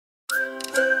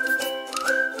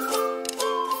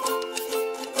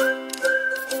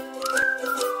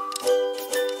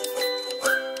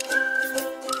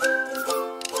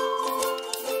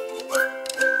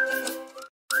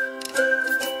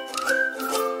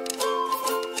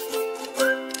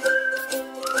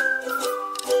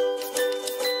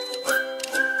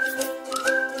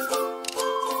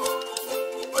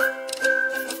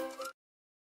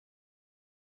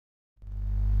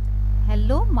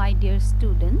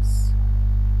students,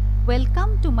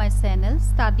 welcome to my channel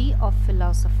Study of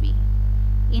Philosophy.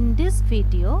 In this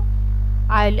video,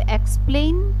 I'll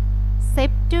explain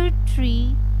Chapter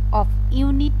 3 of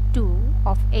Unit 2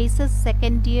 of ACES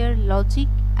Second Year Logic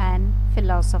and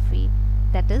Philosophy,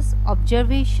 that is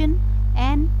Observation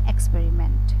and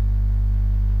Experiment.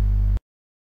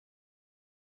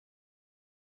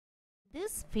 In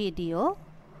this video,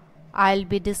 I'll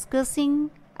be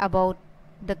discussing about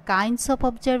the kinds of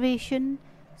observation,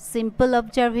 simple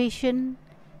observation,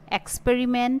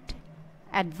 experiment,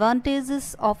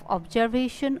 advantages of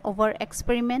observation over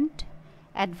experiment,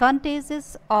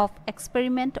 advantages of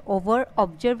experiment over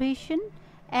observation,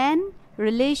 and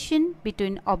relation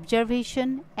between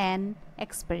observation and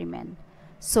experiment.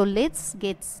 So let's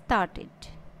get started.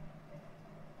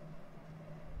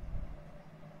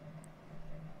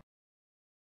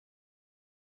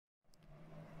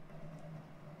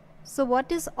 So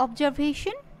what is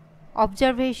observation?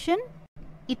 Observation,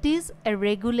 it is a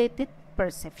regulated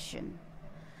perception.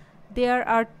 There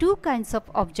are two kinds of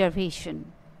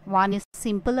observation. One is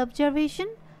simple observation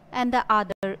and the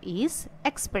other is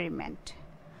experiment.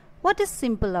 What is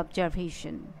simple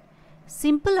observation?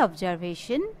 Simple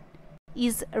observation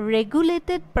is a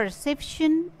regulated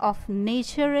perception of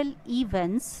natural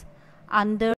events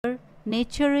under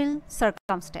natural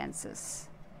circumstances.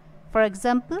 For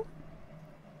example,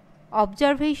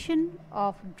 observation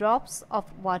of drops of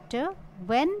water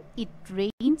when it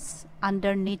rains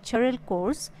under natural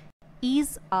course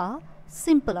is a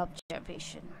simple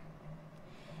observation.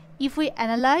 If we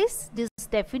analyze this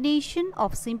definition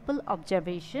of simple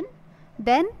observation,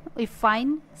 then we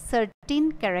find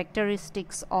certain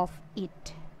characteristics of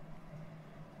it.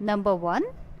 Number one,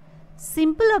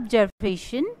 simple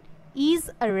observation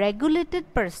is a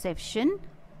regulated perception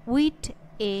with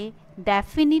a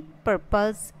definite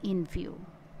purpose in view.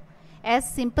 As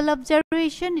simple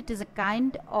observation, it is a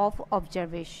kind of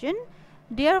observation.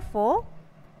 Therefore,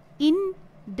 in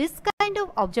this kind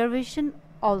of observation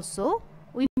also,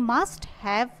 we must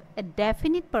have a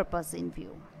definite purpose in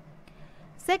view.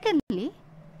 Secondly,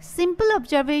 simple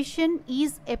observation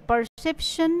is a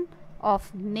perception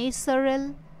of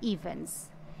natural events.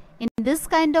 In this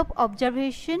kind of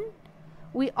observation,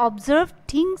 we observe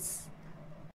things,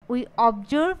 we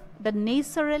observe the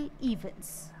natural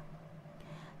events.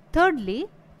 Thirdly,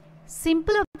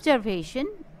 simple observation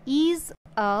is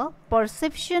a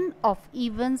perception of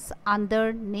events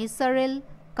under natural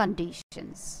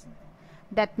conditions.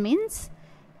 That means,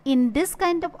 in this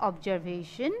kind of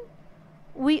observation,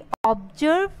 we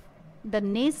observe the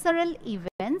natural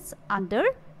events under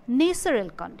natural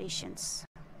conditions.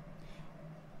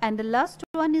 And the last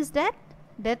one is that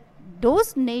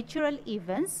those natural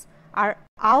events are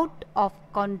out of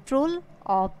control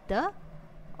of the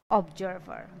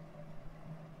observer.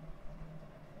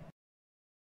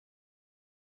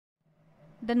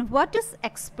 Then what is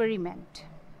experiment?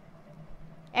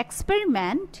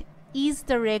 Experiment is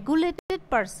the regulated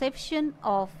perception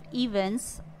of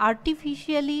events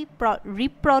artificially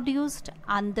reproduced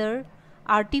under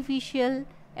artificial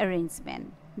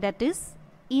arrangement, that is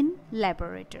in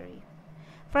laboratory.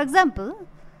 For example,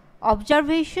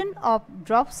 observation of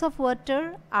drops of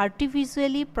water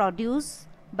artificially produced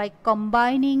by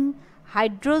combining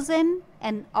hydrogen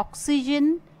and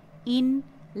oxygen in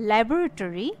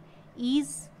laboratory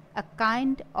is a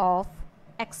kind of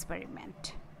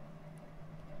experiment.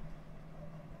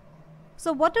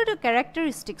 So what are the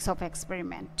characteristics of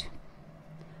experiment?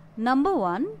 Number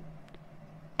one,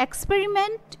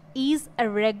 experiment is a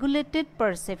regulated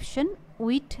perception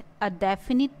with a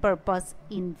definite purpose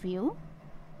in view,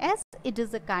 as it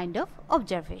is a kind of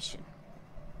observation.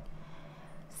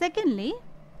 Secondly,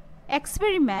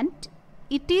 experiment,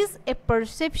 it is a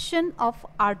perception of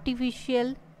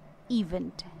artificial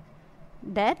event.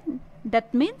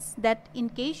 That means that in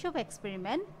case of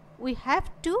experiment, we have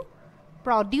to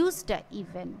produce the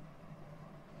event.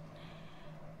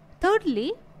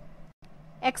 Thirdly,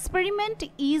 experiment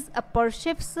is a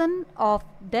perception of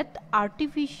that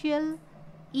artificial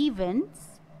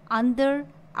events under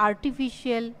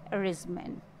artificial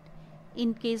arrangement.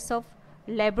 In case of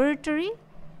laboratory,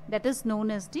 that is known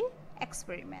as the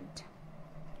experiment.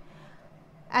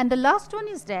 And the last one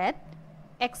is that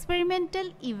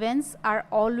experimental events are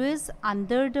always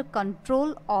under the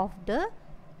control of the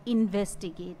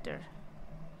investigator,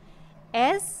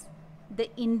 as the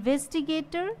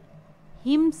investigator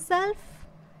himself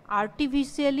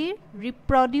artificially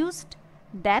reproduced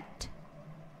that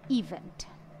event.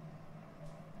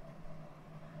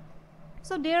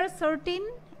 So there are certain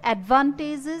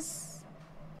advantages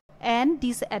and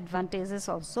disadvantages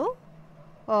also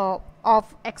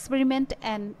of experiment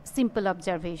and simple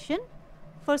observation.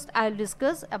 First, I will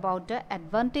discuss about the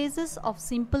advantages of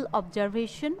simple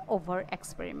observation over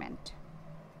experiment.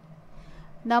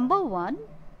 Number one,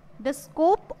 the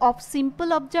scope of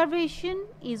simple observation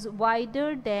is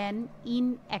wider than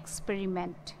in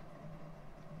experiment,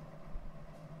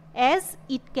 as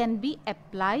it can be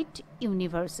applied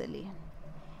universally.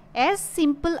 As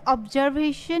simple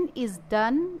observation is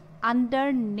done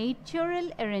under natural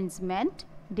arrangement,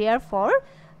 therefore,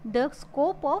 the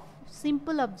scope of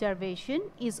simple observation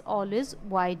is always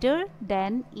wider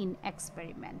than in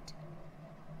experiment.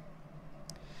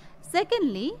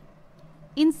 Secondly,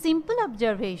 in simple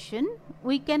observation,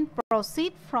 we can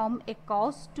proceed from a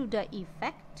cause to the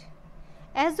effect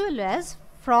as well as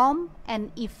from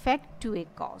an effect to a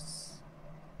cause.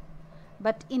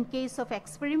 But in case of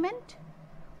experiment,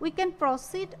 we can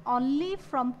proceed only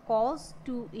from cause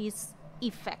to its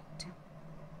effect.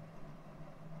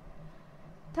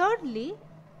 Thirdly,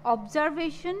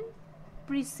 observation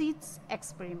precedes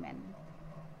experiment.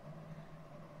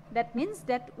 That means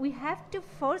that we have to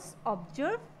first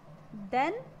observe,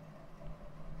 then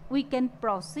we can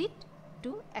proceed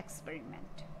to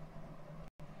experiment.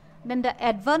 Then the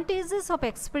advantages of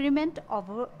experiment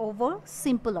over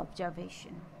simple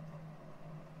observation.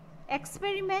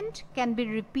 Experiment can be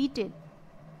repeated,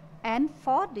 and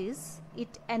for this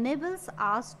it enables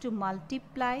us to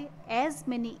multiply as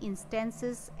many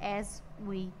instances as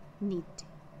we need.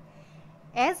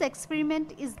 As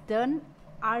experiment is done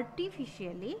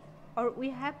artificially, or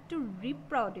we have to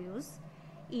reproduce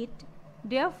it,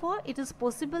 therefore it is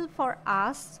possible for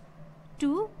us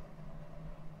to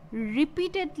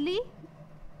repeatedly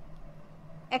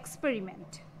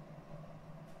experiment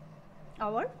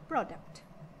our product.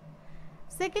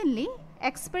 Secondly,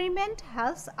 experiment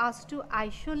helps us to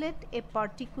isolate a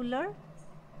particular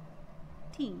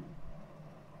thing.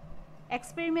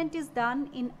 Experiment is done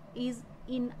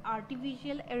in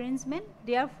artificial arrangement,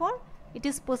 therefore it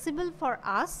is possible for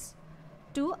us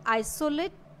to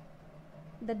isolate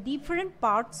the different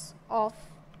parts of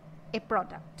a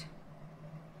product.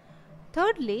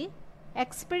 Thirdly,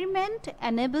 experiment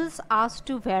enables us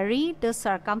to vary the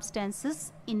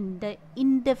circumstances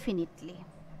indefinitely.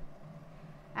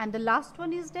 And the last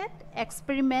one is that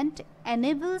experiment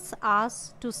enables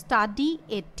us to study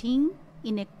a thing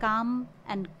in a calm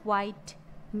and quiet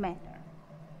manner.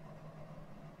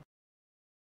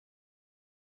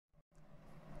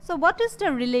 So what is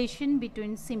the relation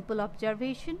between simple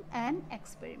observation and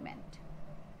experiment?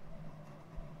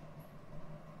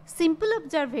 Simple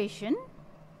observation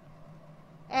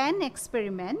and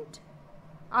experiment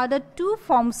are the two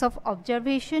forms of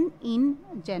observation in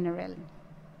general.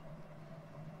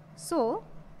 So,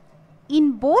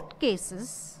 in both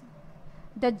cases,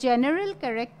 the general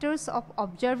characters of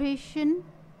observation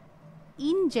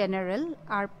in general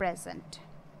are present.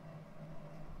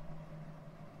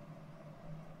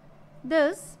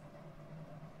 Thus,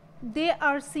 they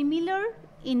are similar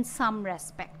in some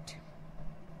respect.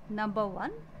 Number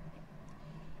one,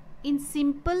 in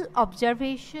simple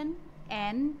observation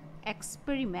and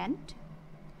experiment,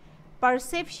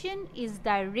 perception is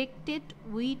directed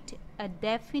with a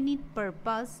definite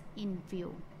purpose in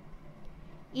view.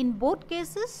 In both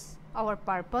cases, our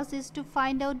purpose is to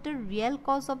find out the real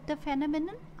cause of the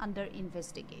phenomenon under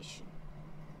investigation.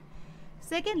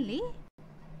 Secondly,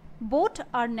 both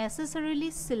are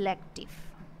necessarily selective.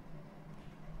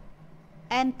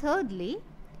 And thirdly,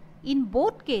 in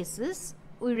both cases,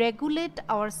 we regulate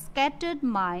our scattered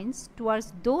minds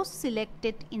towards those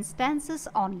selected instances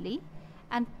only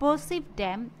and perceive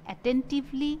them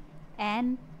attentively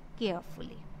and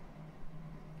carefully.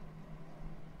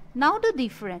 Now the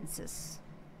differences.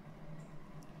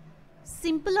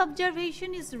 Simple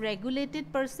observation is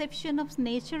regulated perception of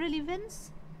natural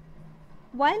events,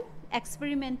 while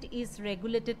experiment is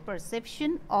regulated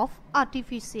perception of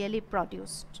artificially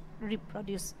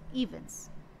reproduced events.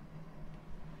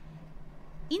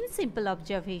 In simple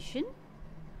observation,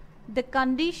 the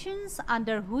conditions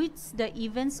under which the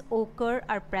events occur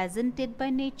are presented by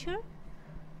nature,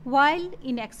 while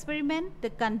in experiment the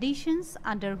conditions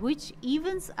under which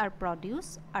events are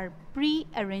produced are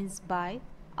pre-arranged by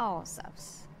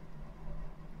ourselves.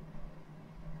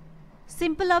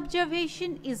 Simple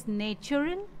observation is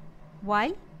natural,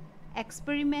 while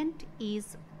experiment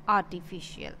is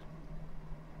artificial.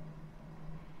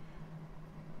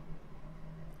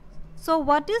 So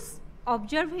what is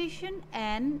observation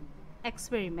and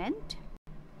experiment?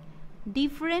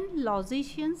 Different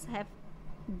logicians have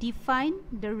defined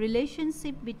the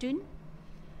relationship between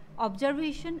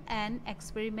observation and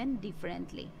experiment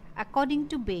differently. According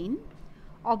to Bain,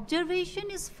 Observation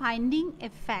is finding a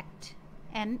fact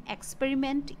and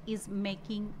experiment is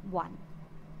making one.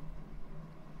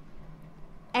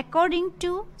 According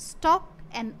to Stock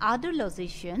and other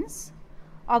logicians,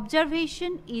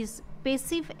 observation is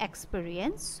passive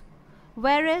experience,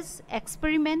 whereas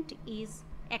experiment is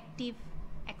active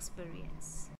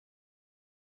experience.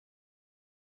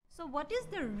 So what is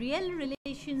the real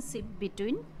relationship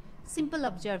between simple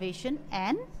observation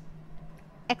and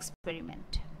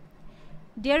experiment?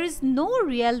 There is no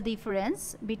real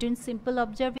difference between simple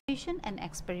observation and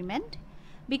experiment,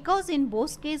 because in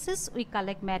both cases we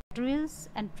collect materials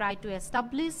and try to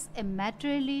establish a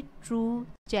materially true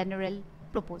general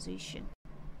proposition.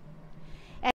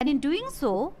 And in doing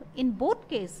so, in both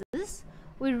cases,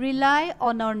 we rely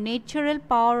on our natural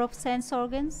power of sense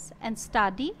organs and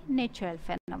study natural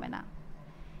phenomena.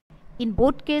 In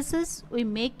both cases, we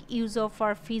make use of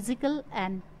our physical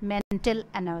and mental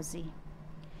energy.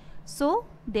 So,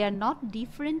 they are not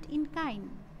different in kind.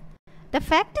 The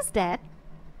fact is that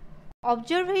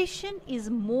observation is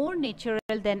more natural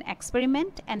than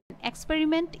experiment, and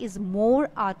experiment is more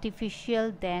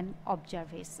artificial than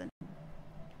observation.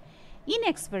 In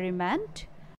experiment,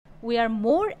 we are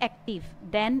more active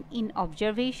than in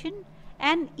observation,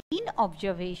 and in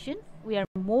observation, we are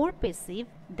more passive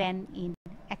than in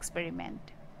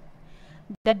experiment.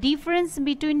 The difference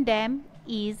between them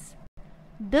is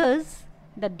thus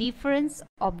the difference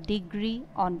of degree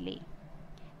only.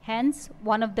 Hence,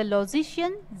 one of the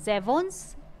logicians,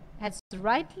 Jevons, has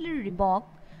rightly remarked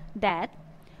that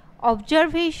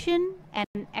observation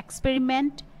and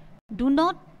experiment do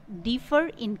not differ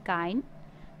in kind,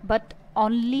 but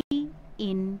only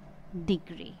in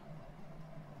degree.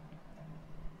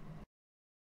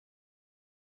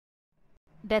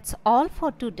 That's all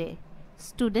for today.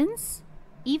 Students,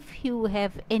 if you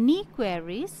have any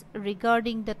queries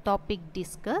regarding the topic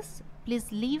discussed,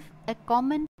 please leave a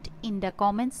comment in the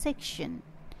comment section.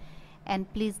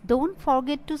 And please don't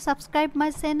forget to subscribe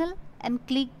my channel and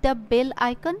click the bell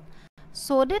icon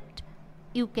so that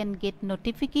you can get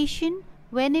notification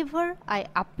whenever I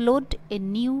upload a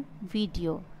new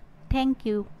video. Thank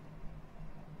you.